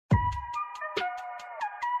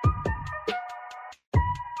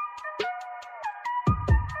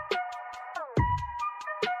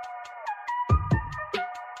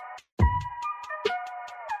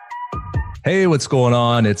Hey, what's going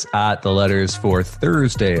on? It's at the letters for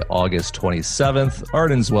Thursday, August 27th.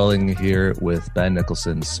 Arden Zwelling here with Ben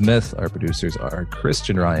Nicholson Smith. Our producers are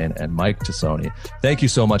Christian Ryan and Mike Tassoni. Thank you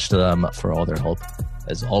so much to them for all their help.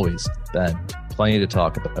 As always, Ben, plenty to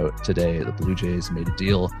talk about today. The Blue Jays made a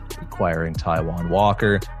deal acquiring Taijuan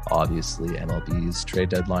Walker. Obviously, MLB's trade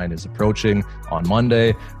deadline is approaching on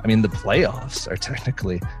Monday. I mean, the playoffs are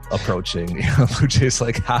technically approaching. Blue Jays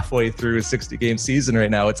like halfway through a 60-game season right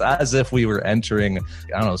now. It's as if we were entering,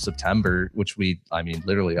 September, which we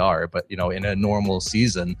literally are, but, in a normal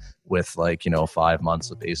season with 5 months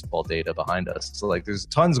of baseball data behind us. So there's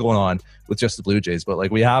tons going on with just the Blue Jays, but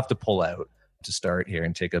we have to pull out to start here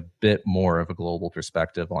and take a bit more of a global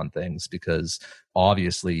perspective on things, because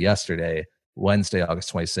obviously yesterday, Wednesday,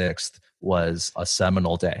 August 26th, was a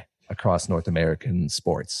seminal day across North American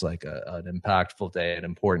sports, an impactful day, an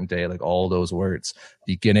important day, all those words,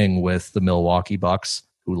 beginning with the Milwaukee Bucks,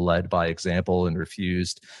 who led by example and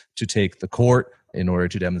refused to take the court in order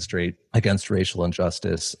to demonstrate against racial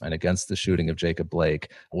injustice and against the shooting of Jacob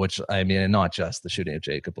Blake, which, and not just the shooting of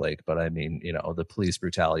Jacob Blake, but the police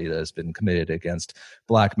brutality that has been committed against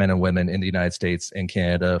Black men and women in the United States and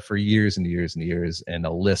Canada for years and years and years, and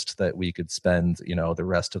a list that we could spend, the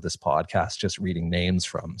rest of this podcast just reading names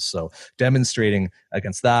from. So demonstrating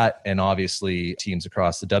against that, and obviously teams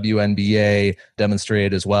across the WNBA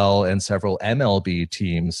demonstrated as well, and several MLB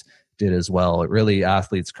teams did as well. Really,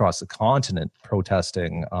 athletes across the continent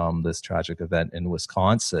protesting this tragic event in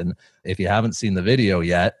Wisconsin. If you haven't seen the video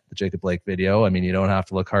yet, the Jacob Blake video, you don't have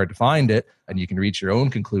to look hard to find it, and you can reach your own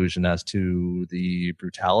conclusion as to the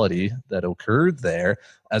brutality that occurred there.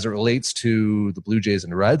 As it relates to the Blue Jays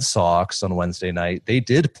and Red Sox on Wednesday night, they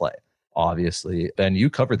did play, obviously. Ben, you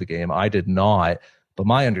covered the game. I did not. But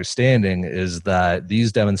my understanding is that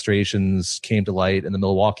these demonstrations came to light, and the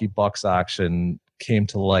Milwaukee Bucks action came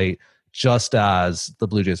to light just as the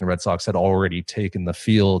Blue Jays and Red Sox had already taken the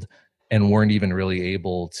field and weren't even really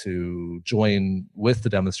able to join with the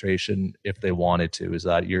demonstration if they wanted to. Is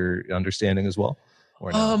that your understanding as well?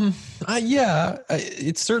 Or no?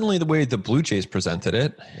 It's certainly the way the Blue Jays presented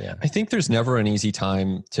it. Yeah. I think there's never an easy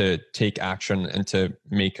time to take action and to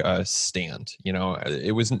make a stand.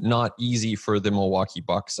 It was not easy for the Milwaukee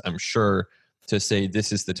Bucks, I'm sure, to say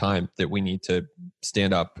this is the time that we need to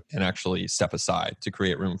stand up and actually step aside to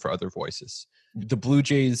create room for other voices. The Blue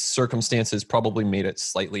Jays' circumstances probably made it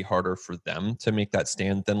slightly harder for them to make that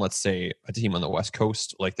stand than, let's say, a team on the West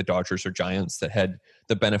Coast like the Dodgers or Giants that had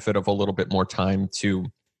the benefit of a little bit more time to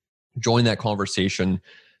join that conversation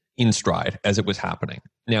in stride as it was happening.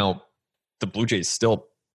 Now, the Blue Jays still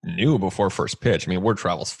knew before first pitch. Word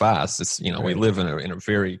travels fast. It's, we live in a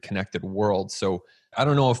very connected world. So I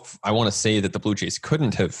don't know if I want to say that the Blue Jays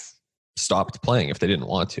couldn't have stopped playing if they didn't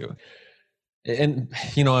want to. And,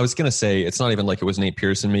 I was going to say, it's not even like it was Nate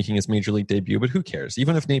Pearson making his major league debut, but who cares?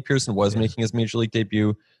 Even if Nate Pearson was making his major league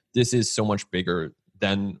debut, this is so much bigger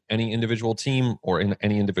than any individual team or in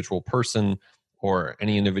any individual person or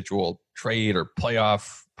any individual trade or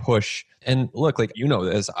playoff push. And look,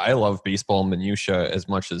 this, I love baseball minutia as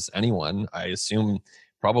much as anyone. I assume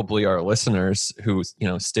probably our listeners who,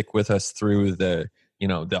 stick with us through the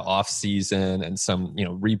off season and some,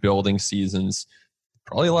 rebuilding seasons.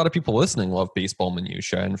 Probably a lot of people listening love baseball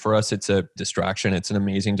minutia. And for us, it's a distraction. It's an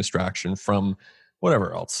amazing distraction from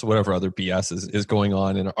whatever other BS is going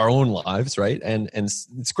on in our own lives, right? And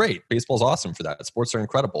it's great. Baseball's awesome for that. Sports are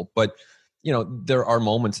incredible. But, there are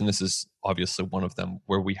moments, and this is obviously one of them,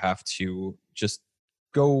 where we have to just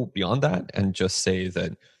go beyond that and just say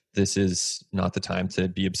that this is not the time to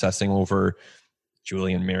be obsessing over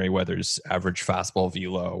Julian Merriweather's average fastball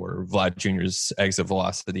velo or Vlad Jr.'s exit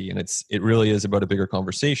velocity. And it really is about a bigger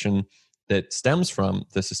conversation that stems from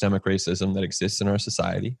the systemic racism that exists in our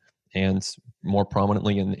society, and more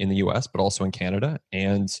prominently in the US, but also in Canada.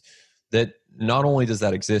 And that not only does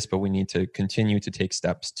that exist, but we need to continue to take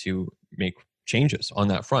steps to make changes on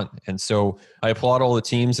that front. And so I applaud all the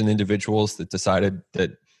teams and individuals that decided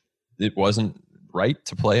that it wasn't right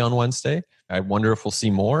to play on Wednesday. I wonder if we'll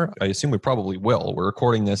see more. I assume we probably will. We're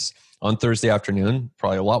recording this on Thursday afternoon.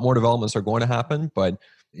 Probably a lot more developments are going to happen, but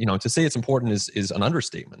to say it's important is an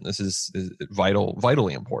understatement. This is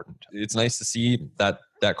vitally important. It's nice to see that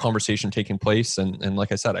conversation taking place. And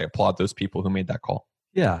like I said, I applaud those people who made that call.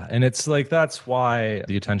 Yeah. And it's that's why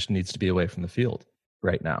the attention needs to be away from the field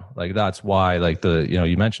right now. That's why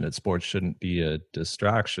you mentioned it, sports shouldn't be a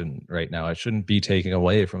distraction right now. It shouldn't be taking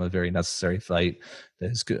away from a very necessary fight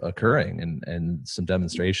that is occurring, and some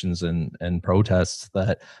demonstrations and protests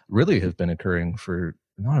that really have been occurring for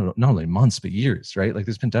not only months, but years, right? Like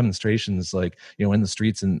there's been demonstrations like, in the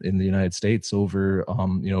streets in the United States over,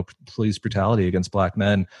 police brutality against Black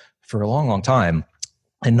men for a long, long time.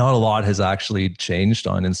 And not a lot has actually changed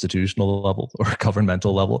on institutional level or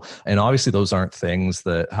governmental level. And obviously those aren't things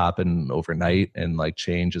that happen overnight. And like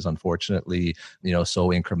change is unfortunately, so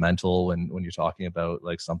incremental when you're talking about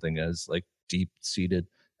like something as like deep seated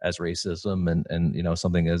as racism and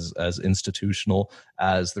something as institutional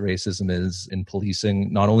as the racism is in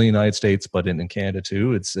policing, not only in the United States, but in Canada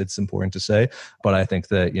too. It's important to say. But I think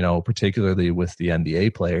that, particularly with the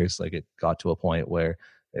NBA players, like it got to a point where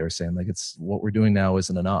they were saying like, it's what we're doing now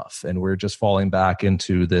isn't enough. And we're just falling back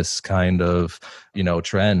into this kind of,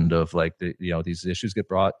 trend of like, these issues get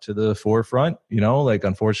brought to the forefront, like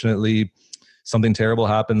unfortunately something terrible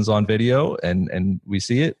happens on video and we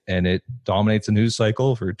see it and it dominates a news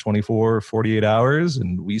cycle for 24, 48 hours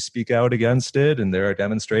and we speak out against it and there are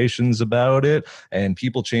demonstrations about it and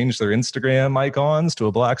people change their Instagram icons to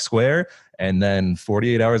a black square. And then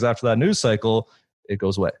 48 hours after that news cycle, it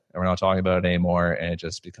goes away and we're not talking about it anymore. And it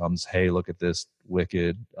just becomes, hey, look at this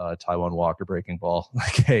wicked Taiwan Walker breaking ball.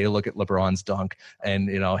 Like, hey, look at LeBron's dunk and,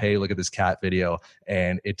 hey, look at this cat video,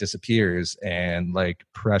 and it disappears and like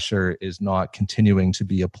pressure is not continuing to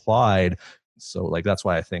be applied. So like, that's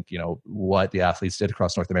why I think, what the athletes did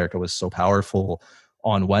across North America was so powerful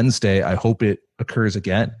on Wednesday. I hope it occurs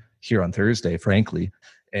again here on Thursday, frankly.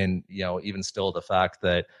 And, even still the fact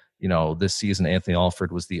that, this season, Anthony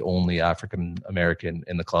Alford was the only African American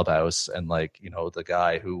in the clubhouse. And like, the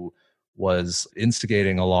guy who was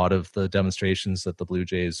instigating a lot of the demonstrations that the Blue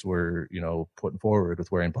Jays were, putting forward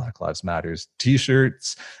with wearing Black Lives Matters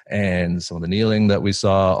t-shirts and some of the kneeling that we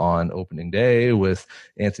saw on opening day with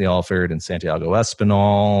Anthony Alford and Santiago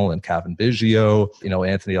Espinal and Kevin Biggio.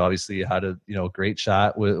 Anthony obviously had a, great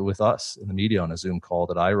chat with us in the media on a Zoom call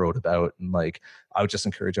that I wrote about. And like, I would just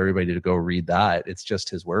encourage everybody to go read that. It's just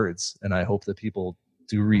his words. And I hope that people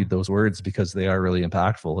do read those words because they are really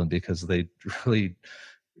impactful and because they really,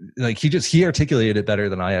 like he articulated it better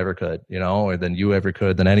than I ever could, or than you ever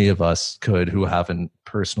could, than any of us could who haven't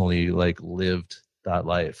personally like lived that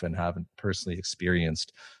life and haven't personally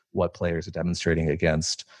experienced what players are demonstrating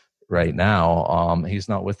against right now. He's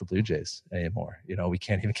not with the Blue Jays anymore. We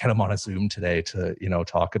can't even get him on a Zoom today to,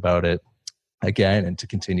 talk about it again and to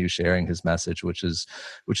continue sharing his message, which is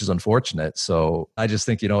unfortunate. So I just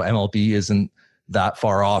think, MLB isn't that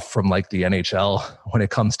far off from like the NHL when it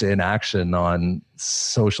comes to inaction on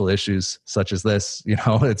social issues such as this.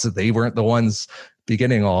 They weren't the ones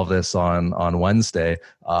beginning all of this on Wednesday.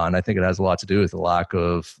 And I think it has a lot to do with the lack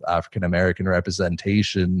of African-American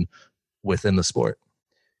representation within the sport.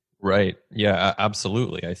 Right. Yeah,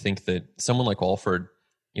 absolutely. I think that someone like Alford,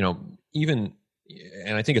 even,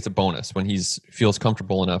 and I think it's a bonus when he feels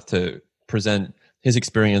comfortable enough to present his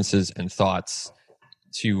experiences and thoughts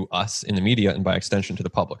to us in the media and by extension to the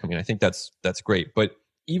public. I mean, I think that's great. But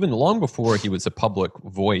even long before he was a public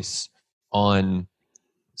voice on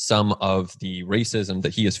some of the racism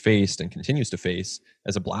that he has faced and continues to face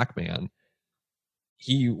as a Black man,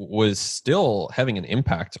 he was still having an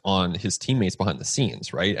impact on his teammates behind the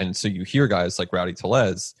scenes, right? And so you hear guys like Rowdy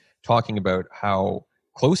Tellez talking about how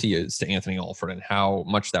close he is to Anthony Alford and how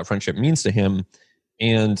much that friendship means to him.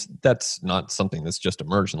 And that's not something that's just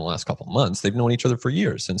emerged in the last couple of months. They've known each other for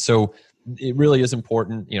years. And so it really is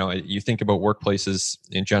important. You think about workplaces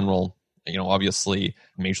in general, obviously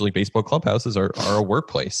Major League Baseball clubhouses are a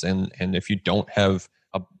workplace. And if you don't have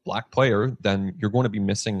a Black player, then you're going to be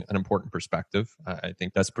missing an important perspective. I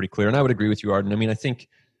think that's pretty clear. And I would agree with you, Arden. I mean, I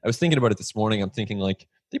was thinking about it this morning. I'm thinking like,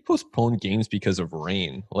 they postpone games because of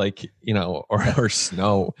rain, like, or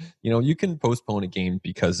snow. You can postpone a game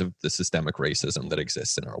because of the systemic racism that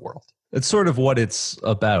exists in our world. It's sort of what it's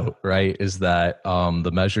about, right? Is that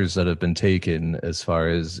the measures that have been taken as far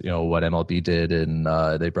as, what MLB did, and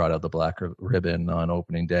they brought out the black ribbon on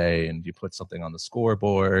opening day, and you put something on the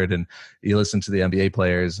scoreboard, and you listen to the NBA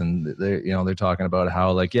players, and they're talking about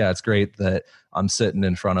how like, yeah, it's great that I'm sitting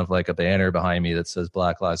in front of like a banner behind me that says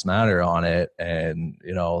Black Lives Matter on it. And,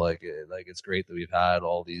 like it's great that we've had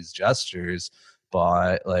all these gestures,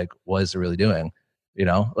 but like, what is it really doing?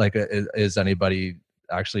 Like, is anybody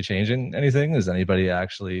actually changing anything? Is anybody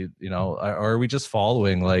actually, or are we just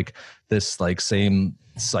following like this like same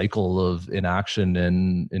cycle of inaction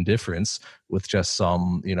and indifference with just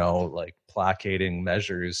some, like placating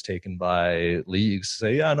measures taken by leagues to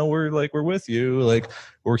say, yeah, no, we're with you. Like,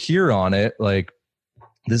 we're here on it. Like,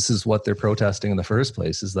 this is what they're protesting in the first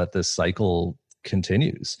place, is that this cycle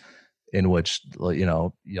continues in which,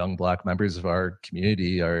 young Black members of our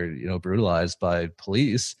community are, brutalized by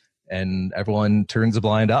police. and everyone turns a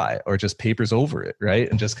blind eye or just papers over it, right?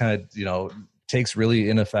 And just kind of, takes really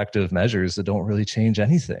ineffective measures that don't really change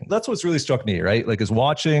anything. That's what's really struck me, right? Like, is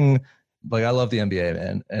watching, like, I love the NBA,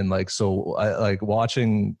 man. And like, so I like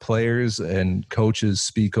watching players and coaches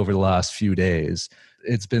speak over the last few days.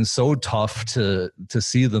 It's been so tough to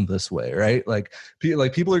see them this way, right? Like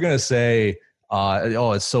people are going to say,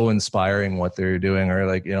 oh, it's so inspiring what they're doing, or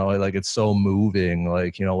like, like it's so moving,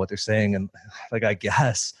 like, what they're saying. And like, I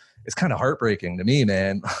guess it's kind of heartbreaking to me,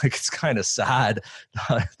 man. Like, it's kind of sad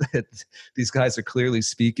that these guys are clearly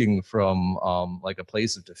speaking from like a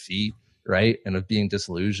place of defeat, right? And of being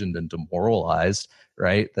disillusioned and demoralized,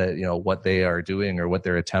 right? That, what they are doing or what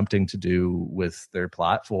they're attempting to do with their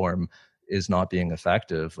platform is not being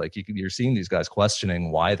effective. Like, you're seeing these guys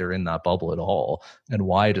questioning why they're in that bubble at all, and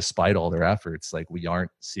why, despite all their efforts, like, we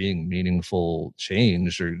aren't seeing meaningful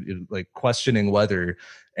change, or like questioning whether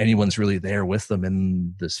anyone's really there with them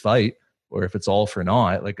in this fight, or if it's all for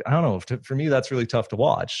naught. Like, I don't know, for me, that's really tough to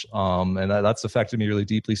watch. And that's affected me really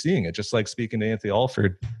deeply, seeing it. Just like speaking to Anthony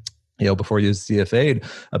Alford, before he was CFA'd,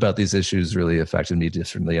 about these issues really affected me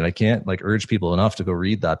differently. And I can't like urge people enough to go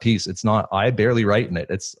read that piece. It's not, I barely write in it.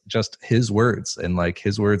 It's just his words. And like,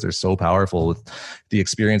 his words are so powerful with the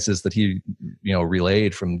experiences that he,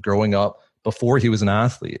 relayed from growing up before he was an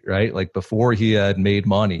athlete, right? Like, before he had made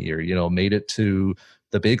money or, made it to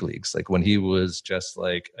the big leagues, like when he was just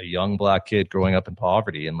like a young Black kid growing up in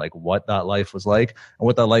poverty, and like what that life was like, and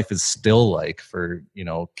what that life is still like for,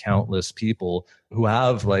 countless people who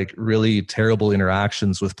have like really terrible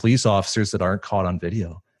interactions with police officers that aren't caught on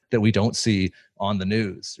video, that we don't see on the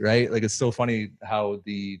news, right? Like, it's so funny how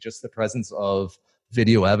the presence of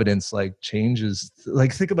video evidence like changes.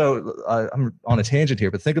 Like, think about, I'm on a tangent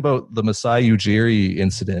here, but think about the Masai Ujiri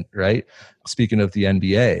incident, right? Speaking of the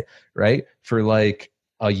NBA, right? For like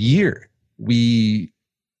a year, we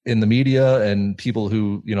in the media and people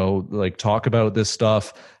who, like talk about this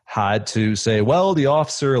stuff had to say, well, the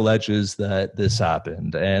officer alleges that this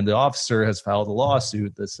happened, and the officer has filed a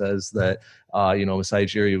lawsuit that says that, Masai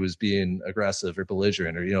Ujiri was being aggressive or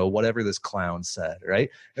belligerent, or, whatever this clown said, right?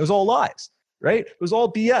 It was all lies, right? It was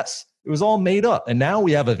all BS. It was all made up. And now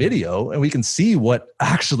we have a video and we can see what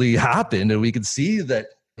actually happened. And we can see that,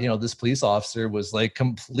 this police officer was like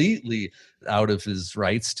completely out of his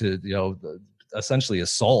rights to, essentially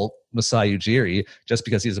assault Masai Ujiri just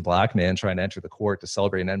because he's a Black man trying to enter the court to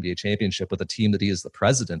celebrate an NBA championship with a team that he is the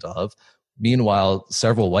president of. Meanwhile,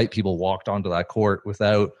 several white people walked onto that court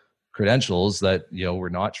without credentials that, were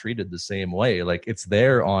not treated the same way. Like, it's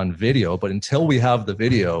there on video, but until we have the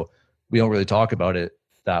video, we don't really talk about it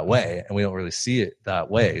that way, and we don't really see it that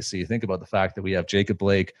way. So you think about the fact that we have Jacob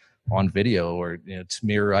Blake on video, or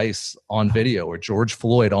Tamir Rice on video, or George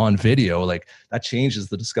Floyd on video, like, that changes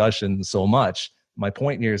the discussion so much. My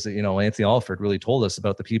point here is that, Anthony Alford really told us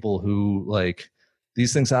about the people who, like,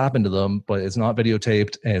 these things happen to them, but it's not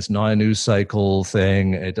videotaped, and it's not a news cycle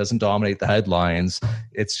thing. It doesn't dominate the headlines.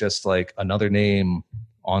 It's just like another name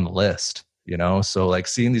on the list. So like,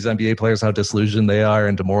 seeing these NBA players, how disillusioned they are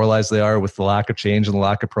and demoralized they are with the lack of change and the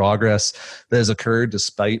lack of progress that has occurred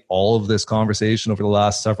despite all of this conversation over the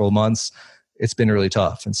last several months, it's been really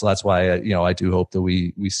tough. And so that's why, I do hope that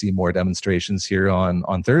we see more demonstrations here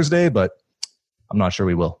on Thursday, but I'm not sure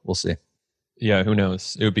we will. We'll see. Yeah, who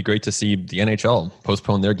knows? It would be great to see the NHL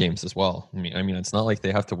postpone their games as well. I mean, it's not like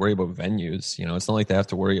they have to worry about venues. It's not like they have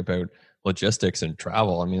to worry about logistics and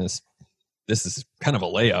travel. I mean, this is kind of a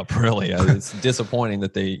layup, really. It's disappointing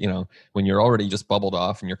that they, when you're already just bubbled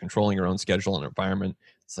off and you're controlling your own schedule and environment,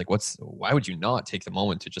 it's like, why would you not take the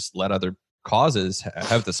moment to just let other causes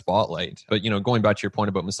have the spotlight? But, going back to your point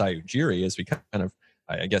about Masai Ujiri, as we kind of,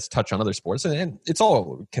 I guess, touch on other sports, and it's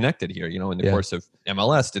all connected here, in the course of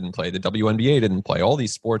MLS didn't play, the WNBA didn't play. All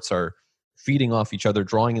these sports are feeding off each other,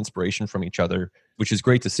 drawing inspiration from each other, which is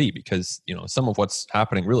great to see, because, some of what's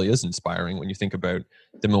happening really is inspiring when you think about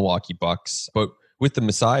the Milwaukee Bucks. But with the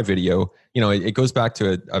Masai video, it goes back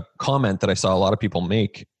to a comment that I saw a lot of people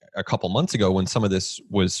make a couple months ago when some of this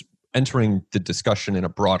was entering the discussion in a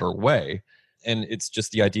broader way. And it's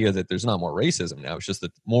just the idea that there's not more racism now. It's just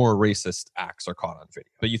that more racist acts are caught on video.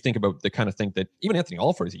 But you think about the kind of thing that even Anthony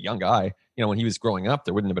Alford is a young guy. When he was growing up,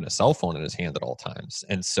 there wouldn't have been a cell phone in his hand at all times.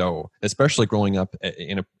 And so, especially growing up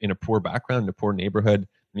in a poor background, in a poor neighborhood,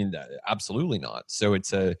 I mean, absolutely not. So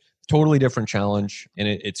it's a totally different challenge. And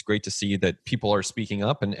it's great to see that people are speaking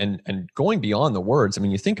up and going beyond the words. I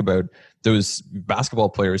mean, you think about those basketball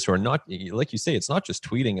players who are not, like you say, it's not just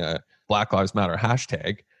tweeting a Black Lives Matter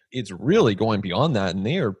hashtag. It's really going beyond that, and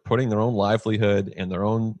they are putting their own livelihood and their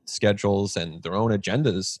own schedules and their own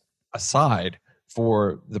agendas aside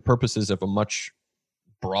for the purposes of a much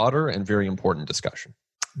broader and very important discussion.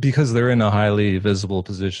 Because they're in a highly visible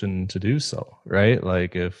position to do so, right?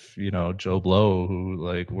 Like if, Joe Blow, who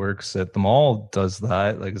like works at the mall, does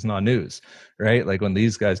that, like it's not news, right? Like when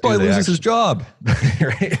these guys do, he loses his job.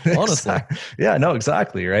 Right? Honestly. Yeah, no,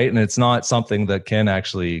 exactly, right? And it's not something that can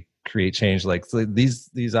actually create change. Like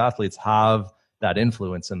these athletes have that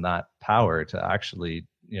influence and that power to actually,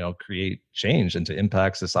 create change and to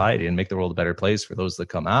impact society and make the world a better place for those that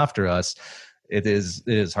come after us. It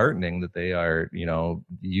is heartening that they are,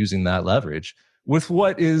 using that leverage with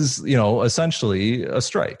what is, essentially a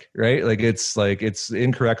strike, right? Like it's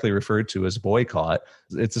incorrectly referred to as boycott.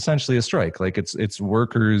 It's essentially a strike. Like it's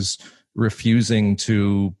workers refusing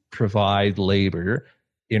to provide labor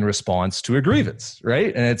in response to a grievance,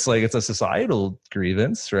 right? And it's a societal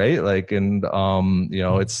grievance, right? Like, and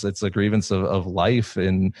it's a grievance of life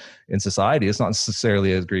in society. It's not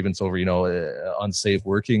necessarily a grievance over unsafe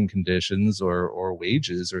working conditions or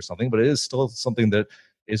wages or something, but it is still something that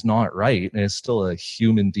is not right, and it's still a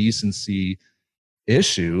human decency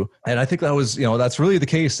issue. And I think that was, that's really the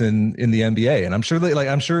case in the NBA. And I'm sure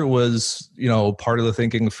it was, part of the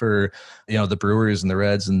thinking for, the Brewers and the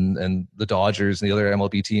Reds and the Dodgers and the other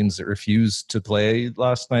MLB teams that refused to play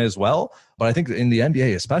last night as well. But I think in the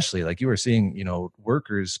NBA, especially, like you were seeing,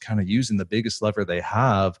 workers kind of using the biggest lever they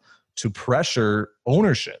have to pressure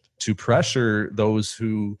ownership, to pressure those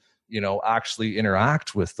who, actually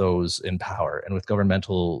interact with those in power and with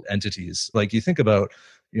governmental entities. Like you think about,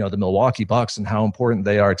 the Milwaukee Bucks and how important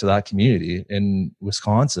they are to that community in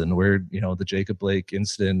Wisconsin, where, the Jacob Blake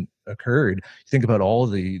incident occurred. You think about all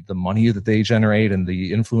the money that they generate and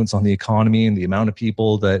the influence on the economy and the amount of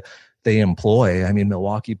people that they employ. I mean,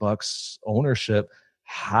 Milwaukee Bucks ownership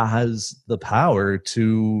has the power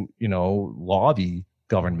to, lobby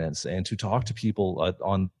governments and to talk to people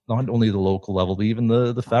on not only the local level, but even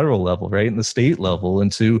the federal level, right? And the state level,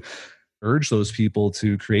 and to urge those people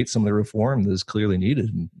to create some of the reform that is clearly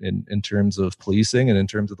needed in terms of policing and in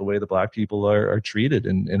terms of the way the Black people are treated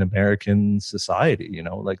in American society.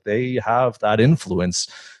 Like they have that influence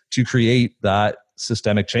to create that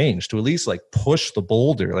systemic change, to at least like push the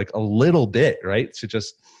boulder like a little bit, right? To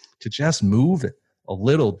just move it a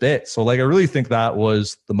little bit. So like, I really think that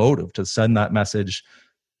was the motive, to send that message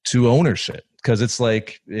to ownership. Because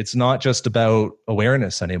it's not just about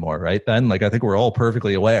awareness anymore, right, Ben? Like, I think we're all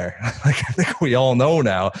perfectly aware. Like, I think we all know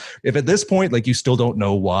now. If at this point, like, you still don't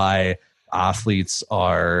know why athletes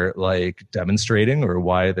are like demonstrating or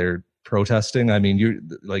why they're protesting, I mean,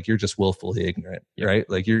 you're just willfully ignorant, right?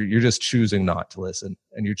 Like, you're just choosing not to listen,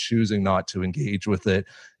 and you're choosing not to engage with it,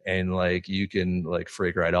 and like you can like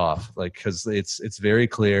frig right off, like, because it's very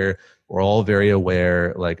clear. We're all very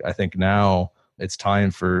aware. Like, I think now it's time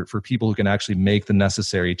for people who can actually make the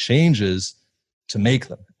necessary changes to make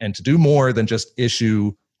them, and to do more than just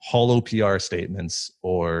issue hollow PR statements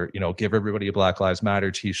or, give everybody a Black Lives Matter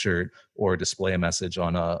t-shirt or display a message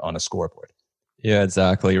on a scoreboard. Yeah,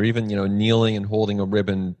 exactly. Or even, kneeling and holding a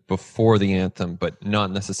ribbon before the anthem, but not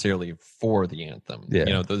necessarily for the anthem.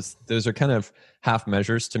 Yeah. Those are kind of half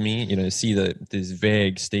measures to me, to see these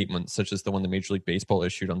vague statements, such as the one that Major League Baseball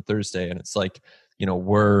issued on Thursday. And it's like,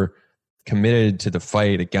 we're committed to the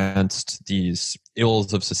fight against these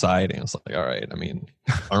ills of society. And it's like, all right, I mean,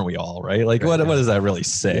 aren't we all, right? Like, what does that really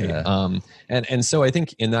say? Yeah. And so I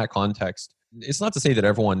think in that context, it's not to say that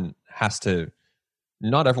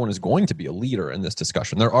not everyone is going to be a leader in this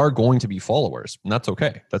discussion. There are going to be followers, and that's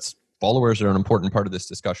okay. Followers are an important part of this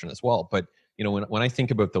discussion as well. But, when I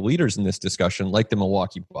think about the leaders in this discussion, like the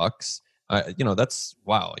Milwaukee Bucks, that's,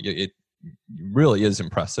 wow, it really is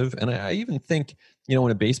impressive. And I even think, in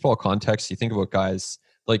a baseball context, you think about guys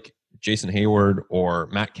like Jason Hayward or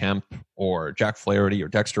Matt Kemp or Jack Flaherty or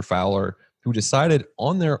Dexter Fowler, who decided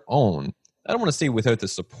on their own, I don't want to say without the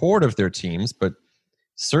support of their teams, but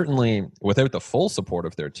certainly without the full support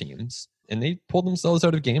of their teams, and they pulled themselves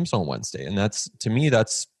out of games on Wednesday. And to me,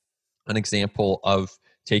 that's an example of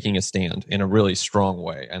taking a stand in a really strong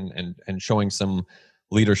way and showing some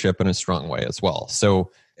leadership in a strong way as well.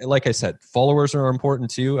 So, like I said, followers are important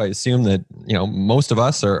too. I assume that, most of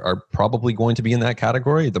us are probably going to be in that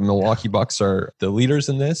category. The Milwaukee Bucks are the leaders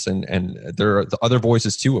in this, and there are the other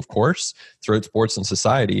voices too, of course, throughout sports and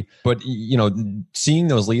society. But, seeing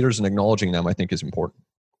those leaders and acknowledging them, I think, is important.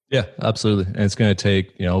 Yeah, absolutely. And it's going to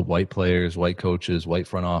take, white players, white coaches, white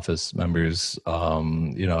front office members,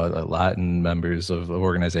 Latin members of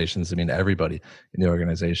organizations. I mean, everybody in the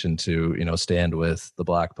organization to, stand with the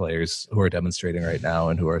black players who are demonstrating right now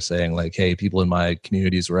and who are saying like, hey, people in my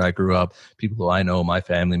communities where I grew up, people who I know, my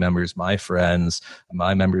family members, my friends,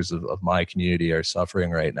 my members of my community are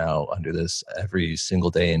suffering right now under this every single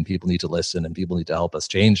day. And people need to listen and people need to help us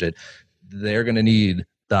change it. They're going to need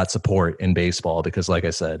that support in baseball because, like I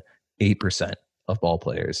said, 8% of ball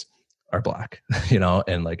players are black,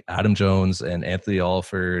 and like Adam Jones and Anthony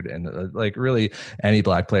Alford and like really any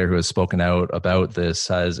black player who has spoken out about this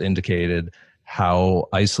has indicated how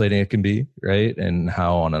isolating it can be, right? And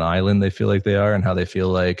how on an island they feel like they are and how they feel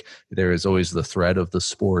like there is always the threat of the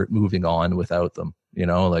sport moving on without them.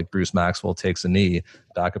 Like Bruce Maxwell takes a knee,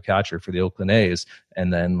 backup catcher for the Oakland A's,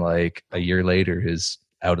 and then like a year later is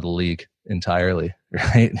out of the league entirely,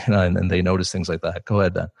 right? And they notice things like that. Go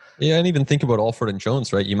ahead, Ben. Yeah, and even think about Alford and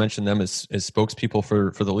Jones, right? You mentioned them as spokespeople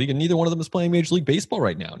for the league, and neither one of them is playing Major League Baseball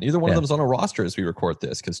right now. Neither one of them is on a roster as we record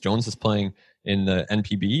this, because Jones is playing in the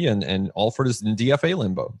NPB and Alford is in DFA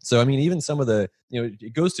limbo. So, I mean, even some of the,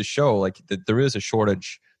 it goes to show like that there is a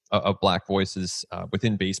shortage of black voices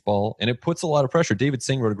within baseball, and it puts a lot of pressure. David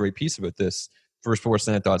Singh wrote a great piece about this for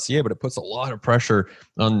sportsnet.ca, but it puts a lot of pressure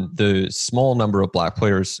on the small number of black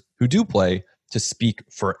players who do play to speak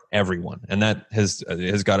for everyone. And that has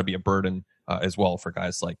got to be a burden as well for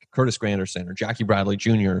guys like Curtis Granderson or Jackie Bradley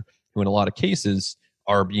Jr., who in a lot of cases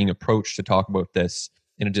are being approached to talk about this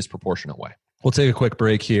in a disproportionate way. We'll take a quick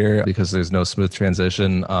break here because there's no smooth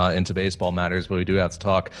transition into baseball matters, but we do have to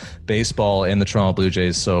talk baseball and the Toronto Blue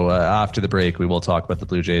Jays. So after the break, we will talk about the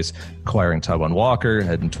Blue Jays acquiring Taijuan Walker,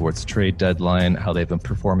 heading towards the trade deadline, how they've been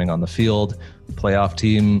performing on the field, playoff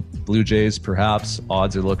team, Blue Jays, perhaps.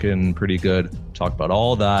 Odds are looking pretty good. Talk about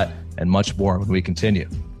all that and much more when we continue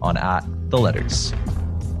on At The Letters.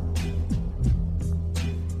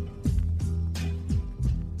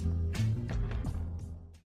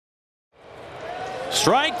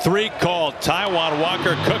 Strike three called. Taijuan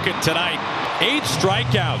Walker cooking tonight. 8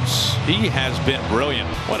 strikeouts. He has been brilliant.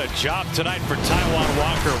 What a job tonight for Taijuan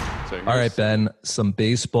Walker. All right, Ben, some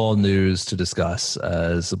baseball news to discuss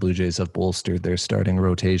as the Blue Jays have bolstered their starting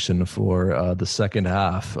rotation for the second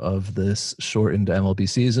half of this shortened MLB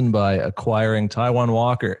season by acquiring Taijuan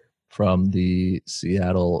Walker from the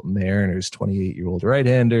Seattle Mariners, 28-year-old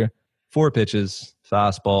right-hander, 4 pitches,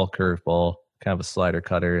 fastball, curveball, kind of a slider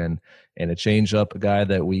cutter, and a changeup, a guy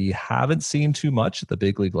that we haven't seen too much at the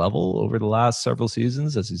big league level over the last several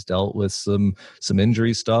seasons as he's dealt with some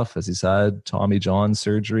injury stuff, as he's had Tommy John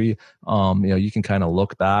surgery. You can kind of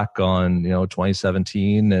look back on,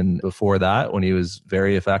 2017 and before that when he was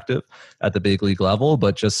very effective at the big league level,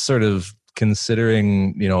 but just sort of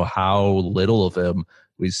considering, how little of him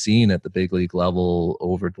we've seen at the big league level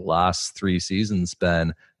over the last 3 seasons,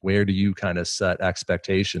 Ben, where do you kind of set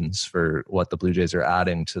expectations for what the Blue Jays are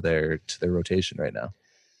adding to their rotation right now?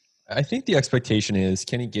 I think the expectation is,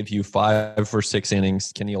 can he give you 5 or 6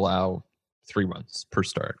 innings? Can he allow 3 runs per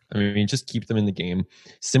start? I mean, just keep them in the game.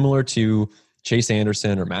 Similar to Chase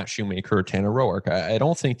Anderson or Matt Shoemaker or Tanner Roark, I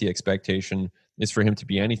don't think the expectation is for him to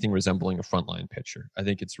be anything resembling a frontline pitcher. I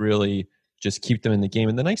think it's really just keep them in the game.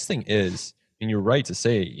 And the nice thing is, and you're right to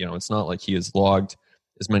say, it's not like he has logged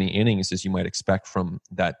as many innings as you might expect from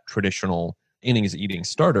that traditional innings eating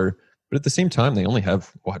starter. But at the same time, they only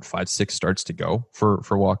have 5-6 starts to go for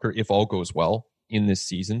Walker, if all goes well in this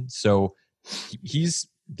season. So he's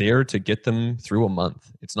there to get them through a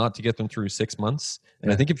month. It's not to get them through 6 months.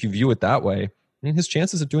 And I think if you view it that way, his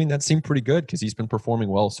chances of doing that seem pretty good because he's been performing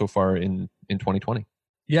well so far in 2020.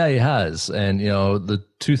 Yeah, he has. And, the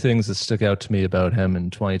 2 things that stick out to me about him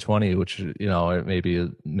in 2020, which,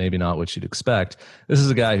 maybe not what you'd expect. This is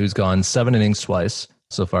a guy who's gone 7 innings twice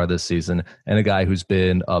so far this season, and a guy who's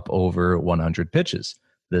been up over 100 pitches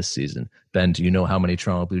this season. Ben, do you know how many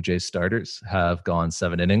Toronto Blue Jays starters have gone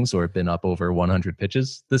 7 innings or been up over 100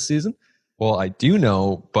 pitches this season? Well, I do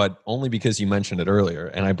know, but only because you mentioned it earlier,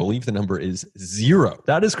 and I believe the number is 0.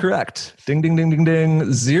 That is correct. Ding, ding, ding, ding,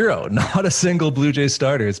 ding. 0. Not a single Blue Jay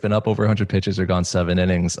starter has been up over 100 pitches or gone 7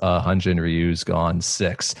 innings. Hyun-Jin Ryu's gone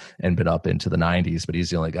 6 and been up into the 90s, but he's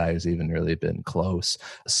the only guy who's even really been close.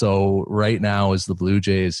 So right now, as the Blue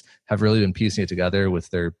Jays have really been piecing it together with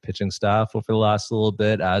their pitching staff over the last little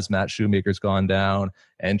bit, as Matt Shoemaker's gone down,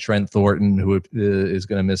 and Trent Thornton, who is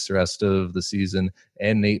going to miss the rest of the season,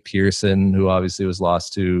 and Nate Pearson, who obviously was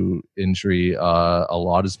lost to injury. A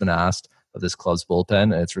lot has been asked of this club's bullpen,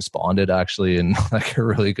 and it's responded actually in like a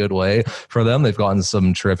really good way for them. They've gotten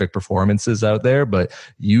some terrific performances out there, but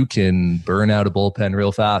you can burn out a bullpen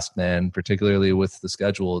real fast, man, particularly with the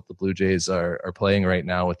schedule that the Blue Jays are playing right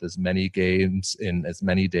now, with as many games in as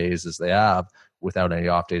many days as they have without any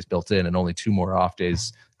off days built in, and only 2 more off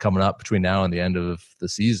days coming up between now and the end of the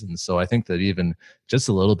season. So I think that even just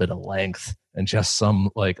a little bit of length and just some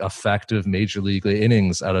like effective major league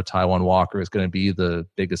innings out of Taijuan Walker is going to be the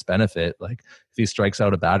biggest benefit. Like if he strikes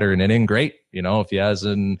out a batter an inning, great. You know, if he has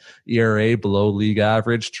an ERA below league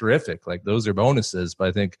average, terrific. Like those are bonuses. But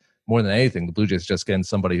I think more than anything, the Blue Jays just getting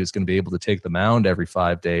somebody who's going to be able to take the mound every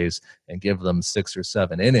 5 days and give them 6 or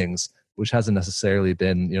 7 innings, which hasn't necessarily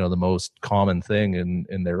been, you know, the most common thing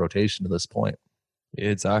in their rotation to this point.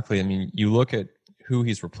 Exactly. I mean, you look at who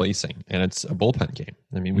he's replacing, and it's a bullpen game.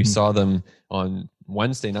 I mean, we saw them on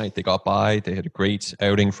Wednesday night. They got by. They had a great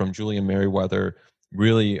outing from Julian Merriweather,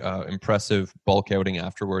 really impressive bulk outing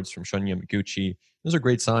afterwards from Shun Yamaguchi. Those are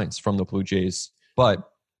great signs from the Blue Jays. But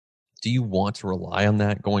do you want to rely on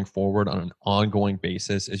that going forward on an ongoing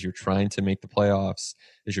basis as you're trying to make the playoffs,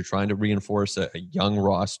 as you're trying to reinforce a young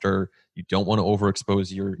roster? You don't want to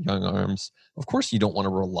overexpose your young arms. Of course, you don't want to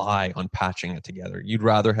rely on patching it together. You'd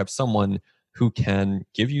rather have someone who can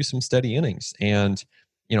give you some steady innings. And,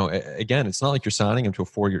 you know, again, it's not like you're signing him to a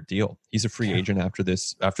 4-year deal. He's a free agent after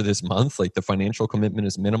this month. Like the financial commitment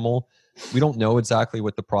is minimal. We don't know exactly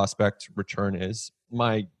what the prospect return is.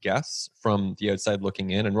 My guess from the outside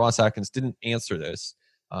looking in, and Ross Atkins didn't answer this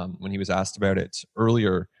when he was asked about it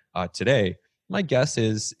earlier today. My guess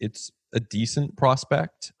is it's a decent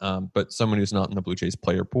prospect, but someone who's not in the Blue Jays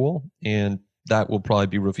player pool, and that will probably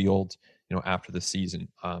be revealed, you know, after the season,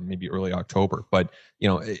 maybe early October. But you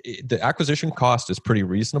know, the acquisition cost is pretty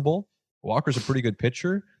reasonable. Walker's a pretty good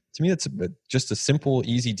pitcher. To me, it's just a simple,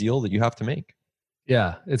 easy deal that you have to make.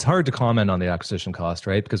 Yeah, it's hard to comment on the acquisition cost,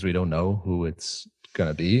 right? Because we don't know who it's going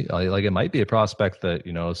to be. Like it might be a prospect that,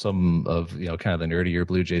 you know, some of, you know, kind of the nerdier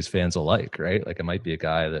Blue Jays fans will like, right? Like it might be a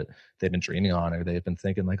guy that they've been dreaming on, or they've been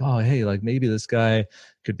thinking like, oh, hey, like maybe this guy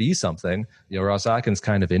could be something. You know, Ross Atkins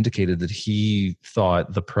kind of indicated that he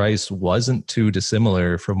thought the price wasn't too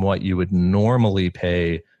dissimilar from what you would normally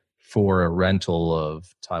pay for a rental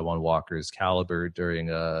of Taijuan Walker's caliber during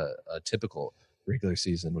a typical regular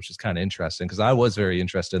season, which is kind of interesting, because I was very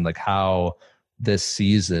interested in like how this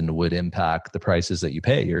season would impact the prices that you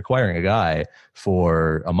pay. You're acquiring a guy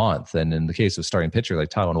for a month. And in the case of starting pitcher like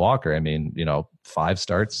Taijuan Walker, I mean, you know, 5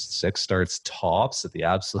 starts, 6 starts tops at the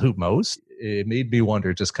absolute most. It made me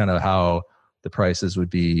wonder just kind of how the prices would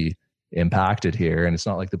be impacted here. And it's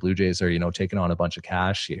not like the Blue Jays are, you know, taking on a bunch of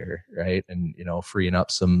cash here, right? And, you know, freeing up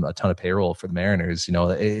a ton of payroll for the Mariners. You know,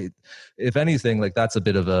 if anything, like that's a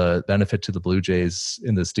bit of a benefit to the Blue Jays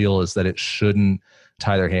in this deal, is that it shouldn't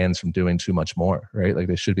tie their hands from doing too much more, right? Like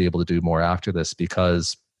they should be able to do more after this,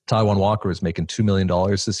 because Taijuan Walker is making $2 million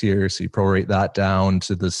this year. So you prorate that down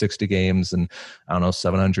to the 60 games and I don't know,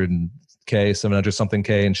 700 something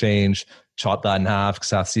K and change, chop that in half because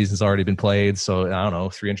half the season's already been played. So I don't know,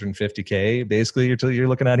 350K basically you're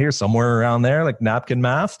looking at here, somewhere around there, like napkin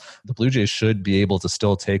math. The Blue Jays should be able to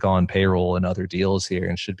still take on payroll and other deals here,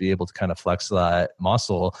 and should be able to kind of flex that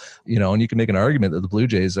muscle, you know. And you can make an argument that the Blue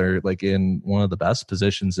Jays are like in one of the best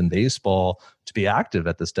positions in baseball to be active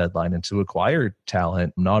at this deadline and to acquire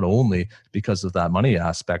talent, not only because of that money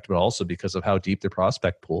aspect, but also because of how deep their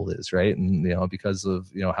prospect pool is, right? And, you know, because of,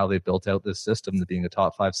 you know, how they built out this system, to being a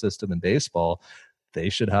top 5 system in baseball, they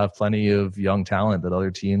should have plenty of young talent that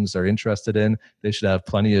other teams are interested in. They should have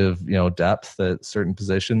plenty of, you know, depth at certain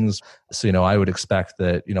positions. So, you know, I would expect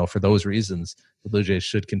that, you know, for those reasons, the Blue Jays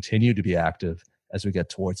should continue to be active as we get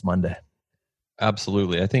towards Monday.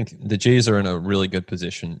 Absolutely. I think the Jays are in a really good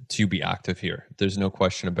position to be active here. There's no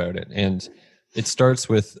question about it. And it starts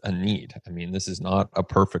with a need. I mean, this is not a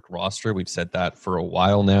perfect roster. We've said that for a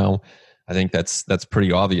while now. I think that's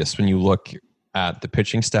pretty obvious when you look at the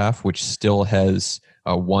pitching staff, which still has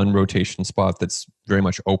one rotation spot that's very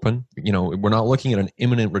much open. You know, we're not looking at an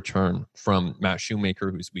imminent return from Matt Shoemaker,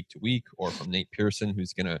 who's week to week, or from Nate Pearson,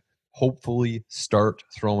 who's going to hopefully start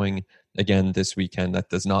throwing again this weekend. That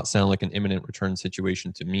does not sound like an imminent return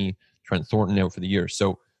situation to me. Trent Thornton out for the year.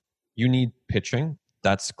 So you need pitching.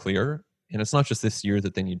 That's clear. And it's not just this year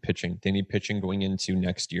that they need pitching. They need pitching going into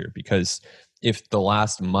next year, because if the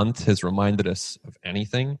last month has reminded us of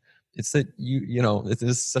anything, it's that you know, it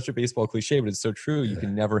is such a baseball cliche, but it's so true. You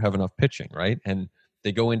can never have enough pitching, right? And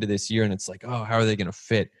they go into this year and it's like, oh, how are they going to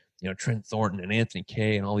fit, you know, Trent Thornton and Anthony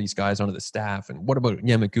Kay and all these guys onto the staff? And what about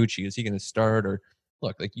Yamaguchi? Is he going to start? Or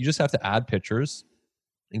look, like, you just have to add pitchers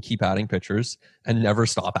and keep adding pitchers and never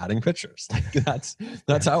stop adding pitchers. Like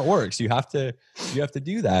that's how it works. You have to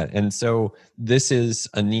do that. And so this is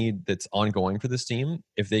a need that's ongoing for this team.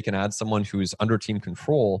 If they can add someone who's under team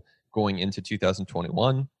control going into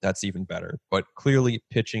 2021, that's even better. But clearly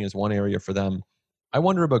pitching is one area for them. I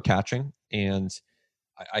wonder about catching, and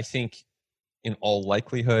I think in all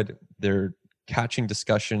likelihood their catching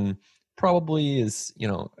discussion probably is,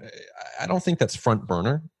 I don't think that's front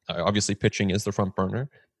burner. Obviously pitching is the front burner.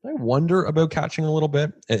 I wonder about catching a little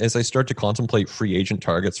bit as I start to contemplate free agent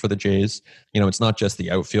targets for the Jays. It's not just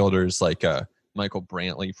the outfielders like Michael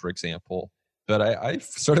Brantley, for example, but I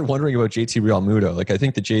started wondering about JT Realmuto. Like, I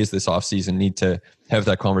think the Jays this offseason need to have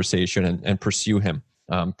that conversation and pursue him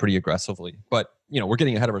pretty aggressively. But, we're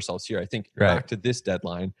getting ahead of ourselves here. I think back to this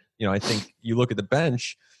deadline, I think you look at the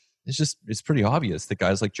bench, it's pretty obvious that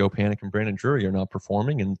guys like Joe Panik and Brandon Drury are not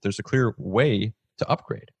performing, and there's a clear way to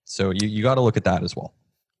upgrade. So you got to look at that as well.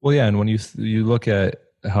 Well, yeah, and when you look at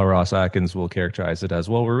how Ross Atkins will characterize it as,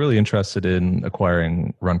 well, we're really interested in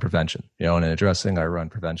acquiring run prevention, and addressing our run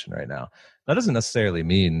prevention right now. That doesn't necessarily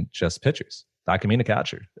mean just pitchers. That can mean a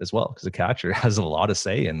catcher as well, because a catcher has a lot of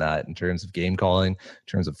say in that, in terms of game calling, in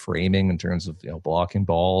terms of framing, in terms of blocking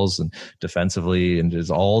balls and defensively, and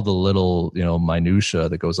just all the little minutia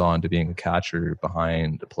that goes on to being a catcher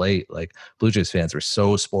behind the plate. Like, Blue Jays fans were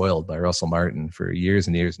so spoiled by Russell Martin for years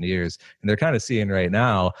and years and years, and they're kind of seeing right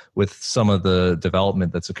now with some of the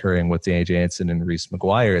development that's occurring with Danny Jansen and Reese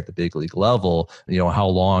McGuire at the big league level, how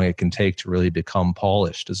long it can take to really become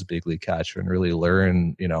polished as a big league catcher and really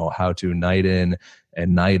learn how to night in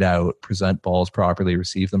and night out present balls properly,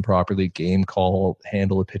 receive them properly, game call,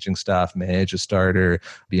 handle a pitching staff, manage a starter,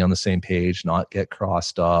 be on the same page, not get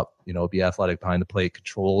crossed up, be athletic behind the plate,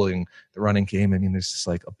 controlling the running game. I mean, there's just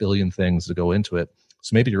like a billion things to go into it.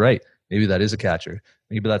 So maybe you're right. Maybe that is a catcher.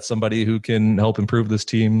 Maybe that's somebody who can help improve this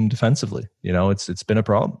team defensively. It's been a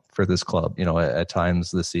problem for this club, at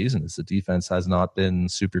times this season, as the defense has not been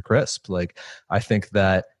super crisp. Like, I think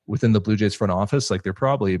that within the Blue Jays front office, like, they're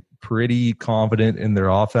probably pretty confident in their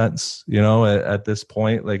offense, at this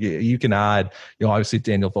point. Like, you can add, obviously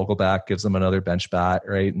Daniel Vogelbach gives them another bench bat,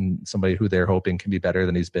 right? And somebody who they're hoping can be better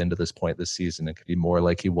than he's been to this point this season and could be more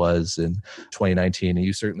like he was in 2019. And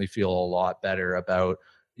you certainly feel a lot better about,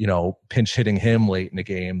 pinch hitting him late in the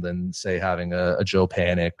game than, say, having a Joe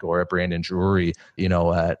Panik or a Brandon Drury,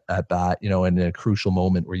 at bat, in a crucial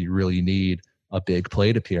moment where you really need a big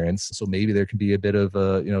plate appearance. So maybe there can be a bit of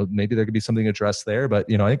maybe there could be something addressed there.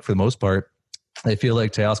 But, I think for the most part, I feel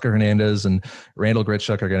like Teoscar Hernandez and Randall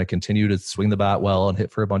Grichuk are going to continue to swing the bat well and hit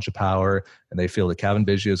for a bunch of power. And they feel that Cavan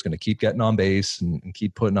Biggio is going to keep getting on base and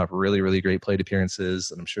keep putting up really, really great plate appearances.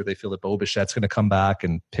 And I'm sure they feel that Bo Bichette's going to come back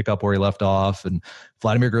and pick up where he left off. And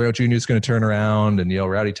Vladimir Guerrero Jr. is going to turn around. And,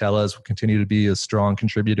 Rowdy Tellez will continue to be a strong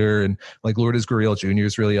contributor. And like Lourdes Gurriel Jr.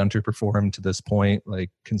 has really underperformed to this point. Like,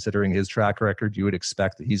 considering his track record, you would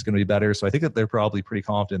expect that he's going to be better. So I think that they're probably pretty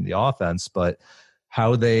confident in the offense, but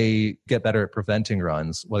how they get better at preventing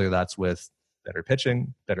runs, whether that's with better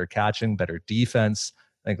pitching, better catching, better defense,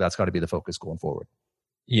 I think that's got to be the focus going forward.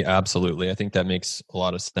 Yeah, absolutely. I think that makes a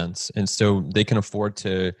lot of sense. And so they can afford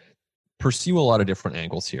to pursue a lot of different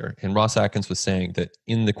angles here. And Ross Atkins was saying that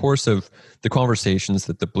in the course of the conversations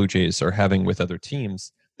that the Blue Jays are having with other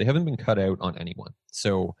teams, they haven't been cut out on anyone.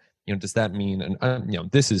 So, does that mean,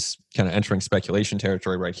 and this is kind of entering speculation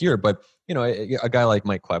territory right here, but, a guy like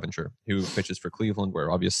Mike Clevenger, who pitches for Cleveland, where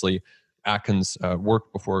obviously Atkins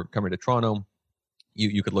worked before coming to Toronto.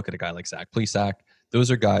 You could look at a guy like Zach Plesac. Those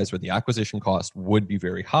are guys where the acquisition cost would be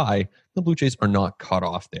very high. The Blue Jays are not cut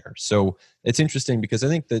off there. So it's interesting because I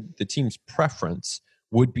think that the team's preference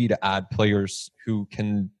would be to add players who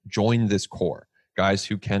can join this core, guys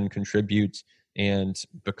who can contribute and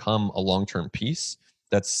become a long-term piece.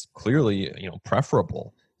 That's clearly,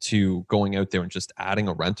 preferable to going out there and just adding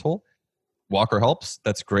a rental. Walker helps.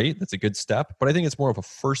 That's great. That's a good step. But I think it's more of a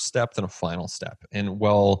first step than a final step. And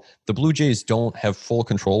while the Blue Jays don't have full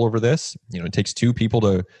control over this, it takes two people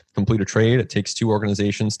to complete a trade. It takes two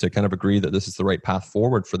organizations to kind of agree that this is the right path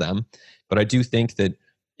forward for them. But I do think that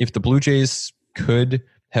if the Blue Jays could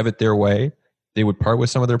have it their way, they would part with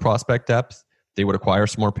some of their prospect depth. They would acquire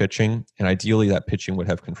some more pitching. And ideally, that pitching would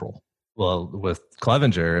have control. Well, with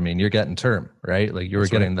Clevenger, I mean, you're getting term, right? Like, you were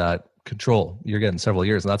getting that control. You're getting several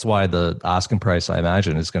years. And that's why the asking price, I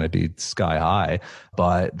imagine, is going to be sky high.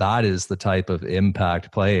 But that is the type of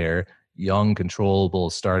impact player, young, controllable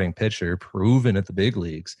starting pitcher, proven at the big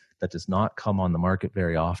leagues, that does not come on the market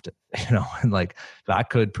very often, and like that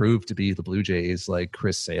could prove to be the Blue Jays like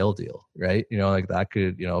Chris Sale deal, right? Like that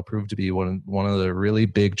could, prove to be one of the really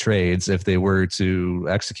big trades if they were to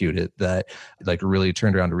execute it, that like really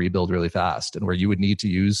turned around to rebuild really fast, and where you would need to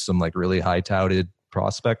use some like really high touted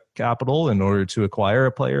prospect capital in order to acquire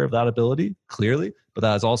a player of that ability, clearly. But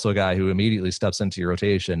that is also a guy who immediately steps into your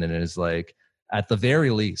rotation and is like, at the very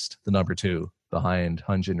least, the number 2 behind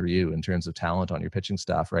Hyun-Jin Ryu in terms of talent on your pitching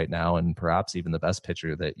staff right now, and perhaps even the best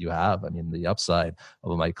pitcher that you have. I mean, the upside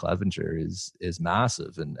of a Mike Clevinger is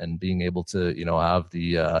massive, and being able to, have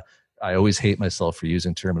the I always hate myself for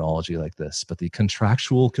using terminology like this, but the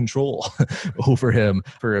contractual control over him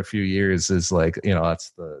for a few years is like,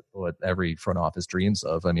 that's what every front office dreams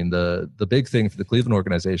of. I mean, the big thing for the Cleveland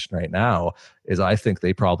organization right now is I think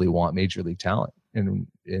they probably want major league talent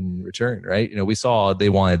in return, right? We saw they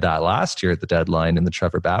wanted that last year at the deadline in the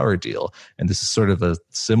Trevor Bauer deal, and this is sort of a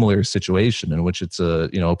similar situation in which it's a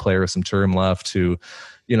player with some term left who,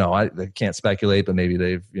 I can't speculate, but maybe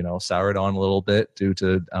they've soured on a little bit due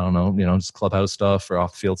to, I don't know, just clubhouse stuff or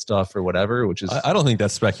off the field stuff or whatever. Which is, I don't think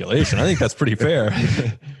that's speculation. I think that's pretty fair.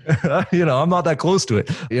 I'm not that close to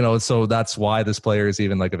it. So that's why this player is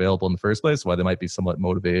even like available in the first place. Why they might be somewhat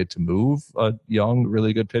motivated to move a young,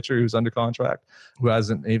 really good pitcher who's under contract, who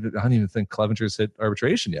hasn't even. I don't even think Clevenger's hit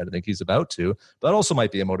arbitration yet. I think he's about to. But that also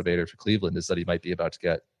might be a motivator for Cleveland, is that he might be about to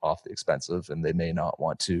get off the expensive, and they may not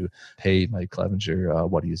want to pay Mike Clevinger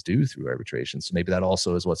what he's due through arbitration. So maybe that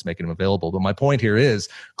also is what's making him available. But my point here is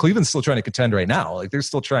Cleveland's still trying to contend right now. Like they're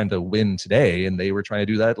still trying to win today, and they were trying to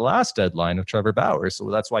do that last deadline of Trevor Bauer. So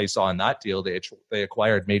that's why you saw in that deal they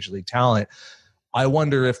acquired major league talent. I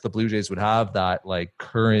wonder if the Blue Jays would have that like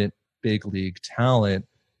current big league talent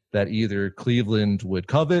that either Cleveland would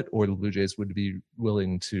covet or the Blue Jays would be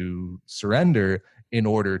willing to surrender in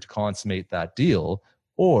order to consummate that deal.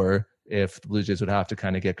 Or if the Blue Jays would have to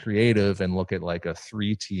kind of get creative and look at like a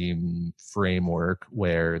 3-team framework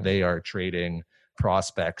where they are trading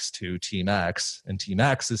prospects to Team X, and Team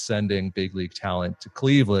X is sending big league talent to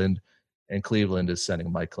Cleveland, and Cleveland is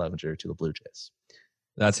sending Mike Clevinger to the Blue Jays.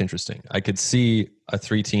 That's interesting. I could see a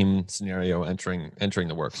 3-team scenario entering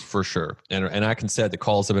the works for sure. And I can say the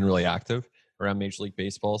calls have been really active around Major League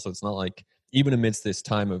Baseball. So it's not like, even amidst this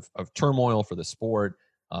time of turmoil for the sport,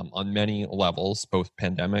 on many levels, both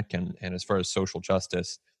pandemic and as far as social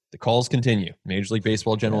justice, the calls continue. Major League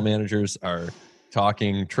Baseball general managers are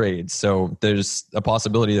talking trades. So there's a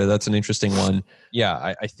possibility that that's an interesting one.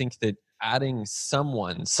 Yeah, I think that adding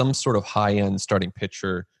some sort of high-end starting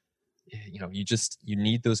pitcher, you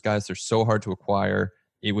need those guys. They're so hard to acquire.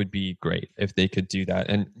 It would be great if they could do that.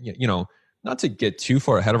 And, not to get too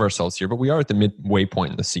far ahead of ourselves here, but we are at the midway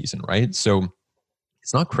point in the season, right? So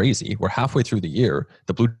it's not crazy. We're halfway through the year.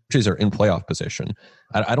 The Blue Jays are in playoff position.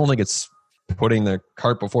 I don't think it's putting the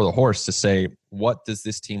cart before the horse to say, what does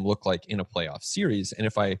this team look like in a playoff series? And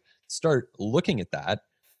if I start looking at that,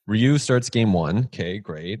 Ryu starts game 1. Okay,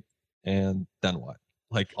 great. And then what?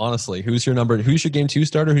 Like, honestly, who's your game 2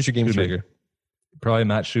 starter? Who's your game 3? Probably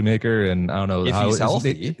Matt Shoemaker, and I don't know if he's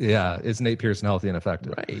healthy. Is Nate Pearson healthy and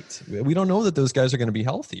effective? Right. We don't know that those guys are going to be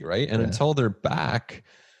healthy, right? And until they're back,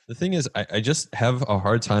 the thing is, I just have a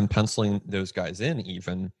hard time penciling those guys in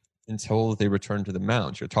even until they return to the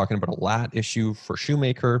mound. You're talking about a lat issue for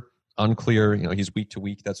Shoemaker, unclear. He's week to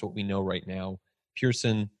week. That's what we know right now.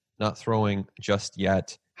 Pearson not throwing just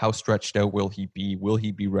yet. How stretched out will he be? Will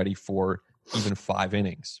he be ready for even 5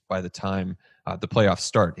 innings by the time the playoffs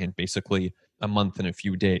start in basically a month and a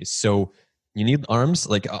few days? So you need arms.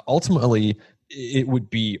 Like ultimately, it would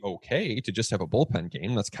be okay to just have a bullpen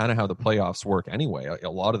game. That's kind of how the playoffs work anyway, a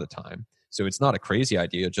lot of the time. So it's not a crazy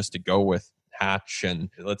idea just to go with Hatch and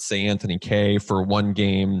let's say Anthony Kay for one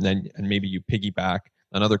game, and maybe you piggyback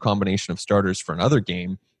another combination of starters for another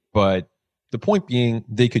game. But the point being,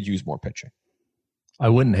 they could use more pitching. I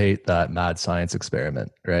wouldn't hate that mad science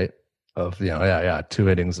experiment, right? Of 2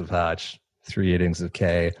 innings of Hatch, 3 innings of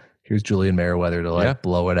Kay. Here's Julian Merriweather to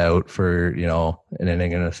blow it out for, an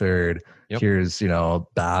inning and a third. Yep. Here's,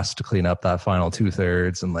 Bass to clean up that final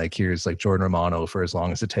 2/3. And here's Jordan Romano for as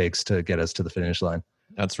long as it takes to get us to the finish line.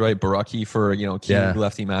 That's right. Baraki for, key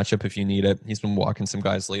lefty matchup if you need it. He's been walking some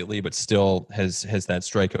guys lately, but still has that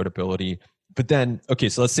strikeout ability. But then, okay,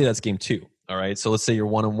 so let's say that's game 2. All right. So let's say you're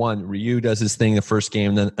 1-1. Ryu does his thing the first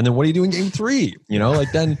game. And then what do you do in game 3?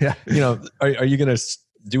 Are you going to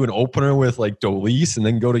do an opener with Dolis and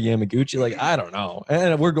then go to Yamaguchi? I don't know.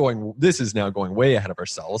 And this is now going way ahead of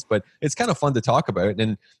ourselves, but it's kind of fun to talk about.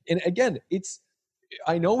 And again,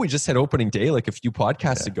 I know we just had opening day a few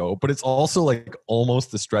podcasts ago, but it's also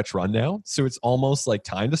almost the stretch run now. So it's almost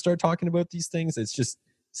time to start talking about these things. It's just,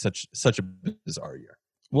 such a bizarre year.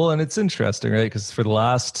 Well, and it's interesting, right? Because for the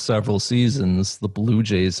last several seasons, the Blue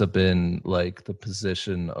Jays have been like the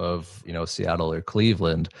position of, Seattle or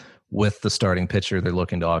Cleveland with the starting pitcher they're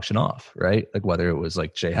looking to auction off, right? Like whether it was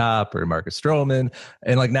like J Happ or Marcus Stroman.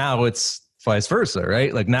 And like now it's vice versa,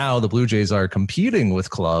 right? Like now the Blue Jays are competing with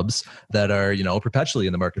clubs that are, perpetually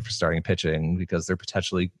in the market for starting pitching because they're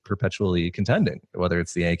perpetually contending, whether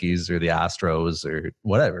it's the Yankees or the Astros or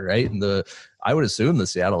whatever, right? And I would assume that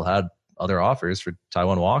Seattle had other offers for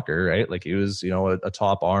Taijuan Walker, right? Like he was, a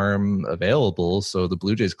top arm available. So the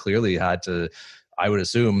Blue Jays clearly had to, I would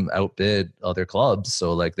assume, outbid other clubs.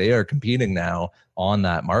 So like they are competing now on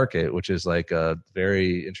that market, which is like a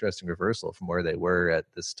very interesting reversal from where they were at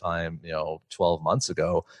this time, 12 months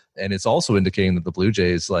ago. And it's also indicating that the Blue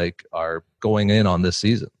Jays like are going in on this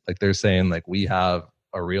season. Like they're saying like, we have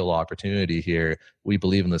a real opportunity here. We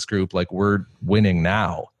believe in this group. Like we're winning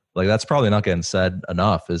now. Like that's probably not getting said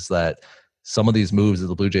enough, is that some of these moves that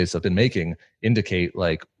the Blue Jays have been making indicate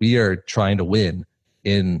like we are trying to win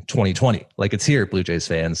in 2020. Like it's here, Blue Jays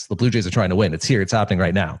fans. The Blue Jays are trying to win. It's here. It's happening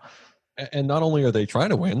right now. And not only are they trying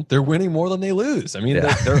to win, they're winning more than they lose. I mean,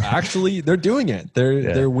 they're doing it.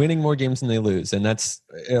 They're winning more games than they lose. And that's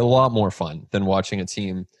a lot more fun than watching a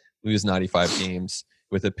team lose 95 games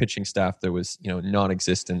with a pitching staff that was,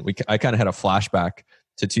 non-existent. I kind of had a flashback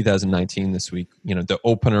to 2019 this week, the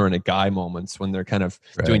opener and a guy moments when they're kind of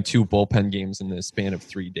doing 2 bullpen games in the span of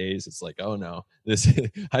 3 days. It's like, oh no,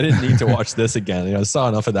 I didn't need to watch this again. I saw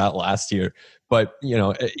enough of that last year. But,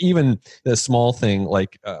 even the small thing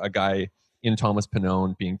like a guy in Thomas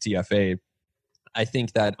Pannone being DFA, I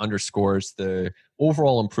think that underscores the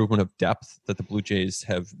overall improvement of depth that the Blue Jays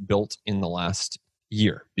have built in the last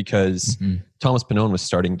year, because Thomas Pannone was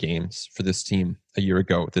starting games for this team a year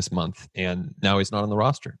ago this month, and now he's not on the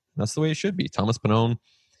roster. That's the way it should be. Thomas Pannone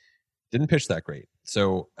didn't pitch that great.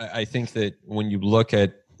 So I think that when you look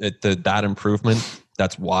at that improvement,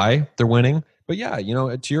 that's why they're winning. But yeah,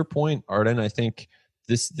 to your point, Arden, I think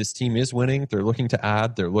this team is winning. They're looking to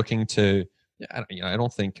add. They're looking to, I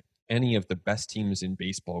don't think any of the best teams in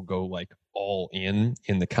baseball go like all in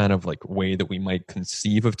the kind of like way that we might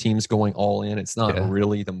conceive of teams going all in. It's not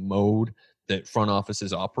really the mode that front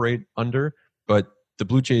offices operate under, but the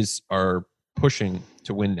Blue Jays are pushing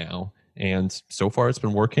to win now. And so far it's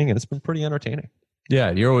been working and it's been pretty entertaining.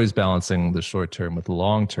 Yeah, you're always balancing the short term with the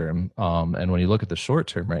long term. And when you look at the short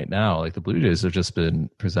term right now, like the Blue Jays have just been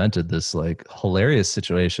presented this like hilarious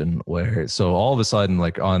situation where, so all of a sudden,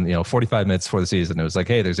 like on, 45 minutes before the season, it was like,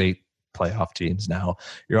 hey, there's 8 playoff teams now.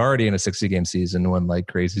 You're already in a 60-game season when like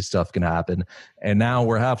crazy stuff can happen. And now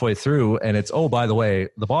we're halfway through and it's, oh, by the way,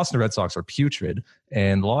 the Boston Red Sox are putrid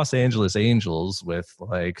and Los Angeles Angels with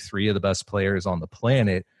like 3 of the best players on the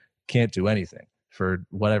planet can't do anything for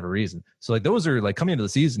whatever reason. So like those are like coming into the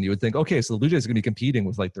season, you would think, okay, so the Blue Jays are going to be competing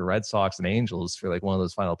with like the Red Sox and Angels for like one of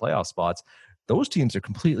those final playoff spots. Those teams are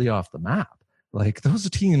completely off the map. Like those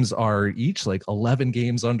teams are each like 11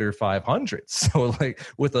 games under 500. So like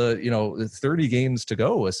with 30 games to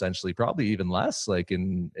go, essentially, probably even less like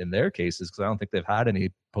in their cases, because I don't think they've had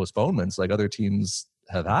any postponements like other teams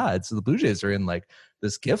have had. So the Blue Jays are in like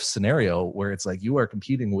this gift scenario where it's like you are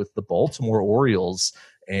competing with the Baltimore Orioles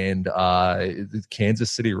and the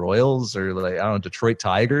Kansas City Royals or like, I don't know, Detroit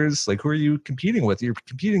Tigers. Like who are you competing with? You're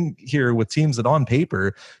competing here with teams that on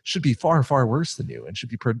paper should be far, far worse than you and should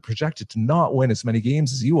be projected to not win as many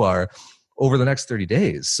games as you are over the next 30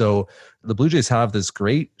 days. So the Blue Jays have this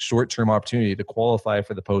great short-term opportunity to qualify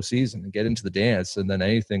for the postseason and get into the dance, and then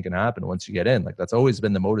anything can happen once you get in. Like that's always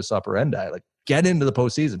been the modus operandi. Like get into the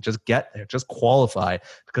postseason, just get there, just qualify,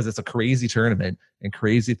 because it's a crazy tournament and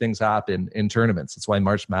crazy things happen in tournaments. That's why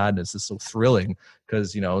March Madness is so thrilling,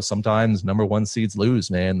 because sometimes number 1 seeds lose,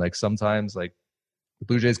 man. Like sometimes like the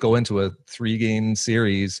Blue Jays go into a 3-game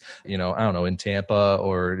series, I don't know, in Tampa,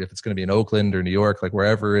 or if it's going to be in Oakland or New York, like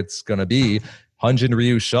wherever it's going to be, Hyun-Jin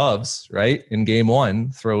Ryu shoves, right, in game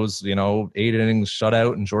 1, throws, 8 innings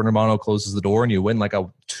shutout, and Jordan Romano closes the door, and you win like a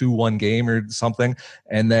 2-1 game or something.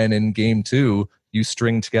 And then in game 2, you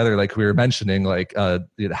string together, like we were mentioning, like the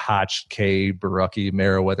Hatch, K, Barucki,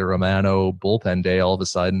 Meriwether, Romano bullpen day all of a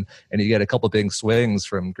sudden, and you get a couple of big swings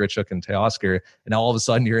from Grichuk and Teoscar, and now all of a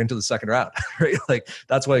sudden you're into the second round, right? Like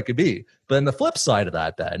that's what it could be. But then the flip side of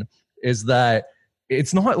that then is that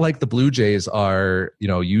it's not like the Blue Jays are,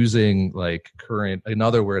 using like current,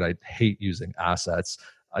 another word I hate using, assets.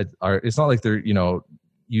 It's not like they're,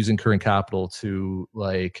 using current capital to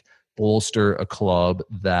like bolster a club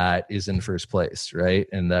that is in first place, right?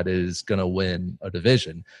 And that is going to win a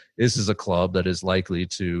division. This is a club that is likely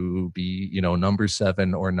to be, number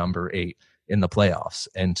 7 or number 8 in the playoffs,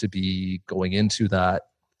 and to be going into that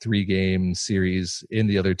 3-game series in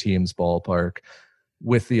the other team's ballpark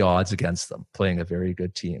with the odds against them, playing a very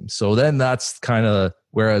good team. So then that's kind of,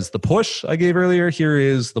 whereas the push I gave earlier, here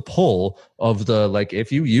is the pull of the, like,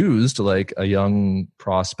 if you used like a young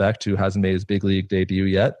prospect who hasn't made his big league debut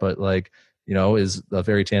yet, but like, you know, is a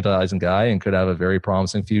very tantalizing guy and could have a very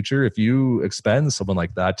promising future. If you expend someone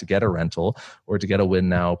like that to get a rental or to get a win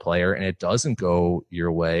now player and it doesn't go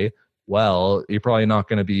your way, well, you're probably not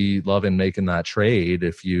going to be loving making that trade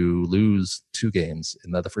if you lose 2 games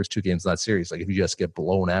in the first 2 games of that series. Like if you just get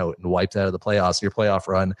blown out and wiped out of the playoffs, your playoff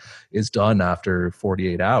run is done after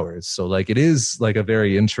 48 hours. So like it is like a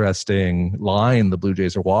very interesting line the Blue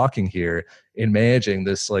Jays are walking here in managing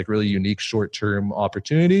this like really unique short-term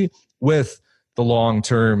opportunity with the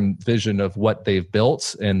long-term vision of what they've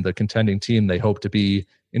built and the contending team they hope to be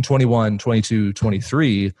in 21, 22,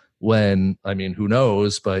 23, when, I mean, who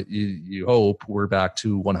knows, but you hope we're back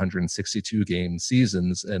to 162 game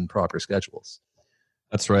seasons and proper schedules.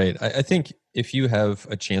 That's right. I think if you have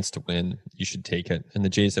a chance to win, you should take it. And the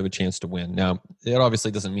Jays have a chance to win. Now, it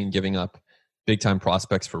obviously doesn't mean giving up big-time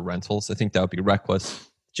prospects for rentals. I think that would be reckless. The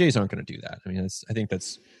Jays aren't going to do that. I mean, I think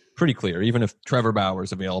that's pretty clear. Even if Trevor Bauer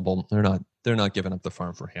is available, they're not giving up the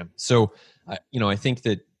farm for him. So, I think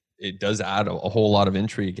that it does add a whole lot of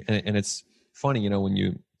intrigue. And it's funny, when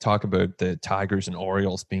you talk about the Tigers and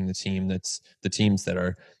Orioles being the teams that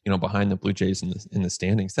are, behind the Blue Jays in the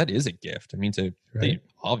standings, that is a gift. I mean, they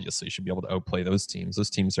obviously should be able to outplay those teams. Those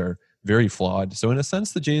teams are very flawed. So in a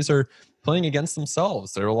sense, the Jays are playing against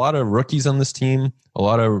themselves. There are a lot of rookies on this team. A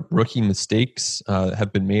lot of rookie mistakes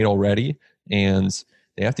have been made already, and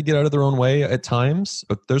they have to get out of their own way at times,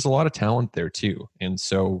 but there's a lot of talent there too. And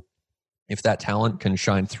so if that talent can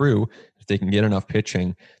shine through, if they can get enough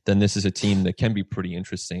pitching, then this is a team that can be pretty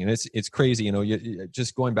interesting. And it's crazy,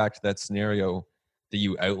 just going back to that scenario that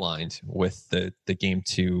you outlined with the game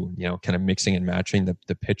 2, kind of mixing and matching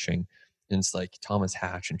the pitching. And it's like Thomas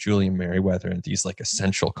Hatch and Julian Merryweather and these like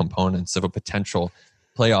essential components of a potential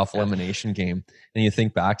playoff elimination game. And you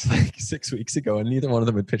think back to like 6 weeks ago and neither one of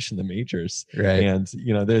them had pitched in the majors. Right. And,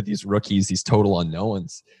 they're these rookies, these total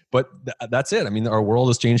unknowns. But that's it. I mean, our world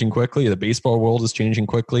is changing quickly. The baseball world is changing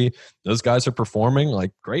quickly. Those guys are performing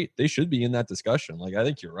like great. They should be in that discussion. Like, I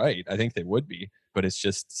think you're right. I think they would be. But it's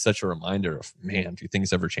just such a reminder of, man, do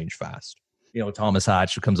things ever change fast? Thomas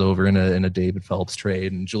Hatch, who comes over in a David Phelps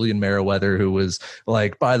trade, and Julian Merryweather, who was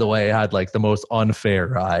like, by the way, had like the most unfair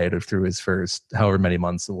ride through his first however many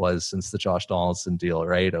months it was since the Josh Donaldson deal,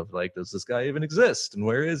 right? Of like, does this guy even exist? And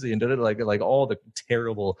where is he? And did it like all the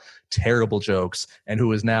terrible, terrible jokes, and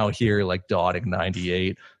who is now here like dotting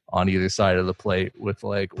 98 on either side of the plate with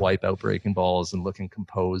like wipeout breaking balls and looking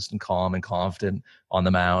composed and calm and confident on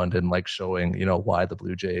the mound and like showing, why the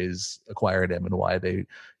Blue Jays acquired him and why they,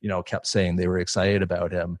 kept saying they were excited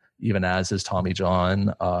about him, even as his Tommy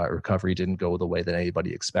John recovery didn't go the way that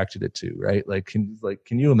anybody expected it to, right? Can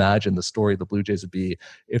you imagine the story the Blue Jays would be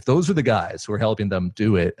if those were the guys who were helping them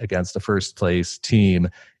do it against a first place team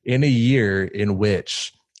in a year in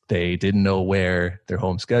which they didn't know where their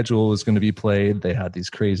home schedule was going to be played. They had these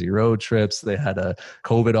crazy road trips. They had a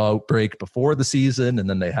COVID outbreak before the season, and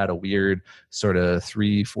then they had a weird sort of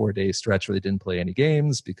 3-4 day stretch where they didn't play any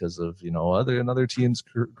games because of another team's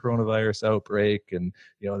coronavirus outbreak, and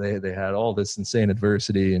they had all this insane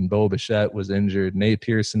adversity. And Bo Bichette was injured. Nate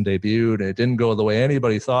Pearson debuted, and it didn't go the way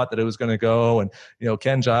anybody thought that it was going to go. And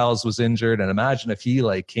Ken Giles was injured. And imagine if he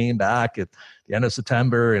like came back at the end of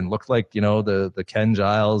September and looked like the Ken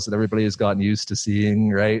Giles that everybody has gotten used to seeing,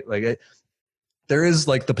 right? There is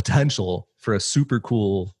like the potential for a super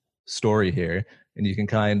cool story here, and you can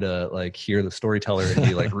kind of like hear the storyteller and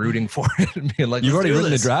be like rooting for it and being like, you've already written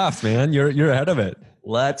the draft, man. You're ahead of it.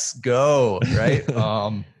 Let's go, right?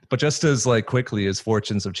 But just as like quickly as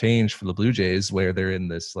fortunes have changed for the Blue Jays, where they're in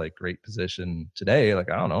this like great position today,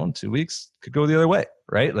 like I don't know, in 2 weeks could go the other way,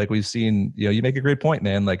 right? Like we've seen, you make a great point,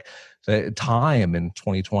 man. Like the time in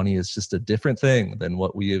 2020 is just a different thing than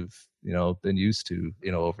what we have, been used to,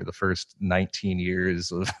 over the first 19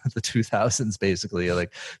 years of the 2000s, basically.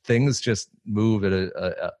 Like things just move at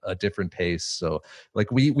a different pace. So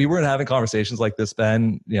like we weren't having conversations like this,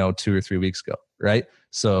 Ben, 2 or 3 weeks ago, right?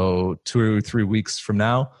 So 2 or 3 weeks from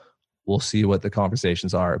now, we'll see what the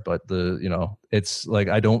conversations are. But it's like,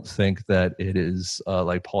 I don't think that it is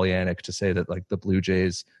like Pollyannic to say that like the Blue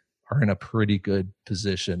Jays are in a pretty good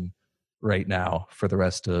position right now for the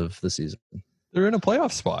rest of the season. They're in a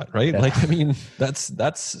playoff spot, right? Yeah. I mean, that's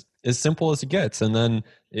as simple as it gets. And then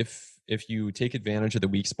if you take advantage of the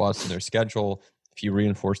weak spots in their schedule, if you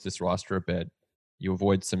reinforce this roster a bit, you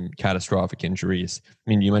avoid some catastrophic injuries. I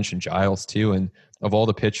mean, you mentioned Giles too, and of all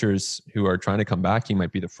the pitchers who are trying to come back, he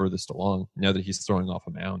might be the furthest along now that he's throwing off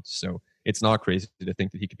a mound. So it's not crazy to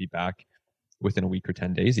think that he could be back within a week or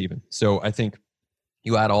 10 days even. So I think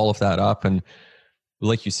you add all of that up, and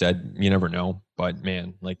like you said, you never know. But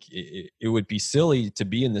man, like it would be silly to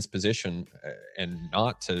be in this position and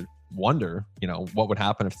not to wonder, what would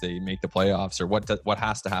happen if they make the playoffs, or what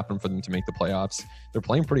has to happen for them to make the playoffs. They're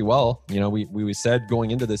playing pretty well. We said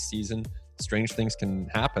going into this season, strange things can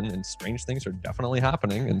happen, and strange things are definitely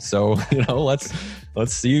happening. And so,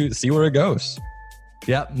 let's see where it goes.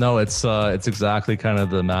 Yeah, no, it's exactly kind of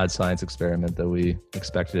the mad science experiment that we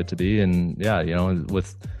expected it to be. And yeah,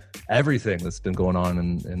 with everything that's been going on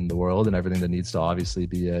in the world and everything that needs to obviously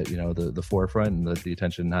be at, the forefront, and the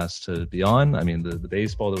attention has to be on. I mean, the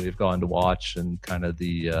baseball that we've gone to watch and kind of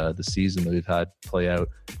the season that we've had play out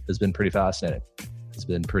has been pretty fascinating. It's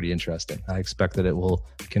been pretty interesting. I expect that it will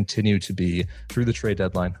continue to be through the trade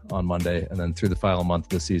deadline on Monday, and then through the final month of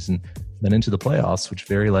the season, then into the playoffs, which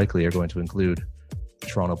very likely are going to include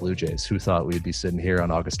Toronto Blue Jays. Who thought we'd be sitting here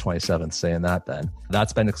on August 27th saying that, Ben?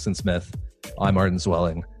 That's Ben Nicholson-Smith. I'm Arden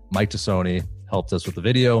Zwelling. Mike Tassoni helped us with the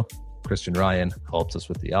video. Christian Ryan helped us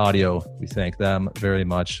with the audio. We thank them very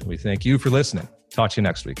much. We thank you for listening. Talk to you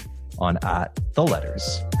next week on At The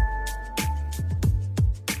Letters.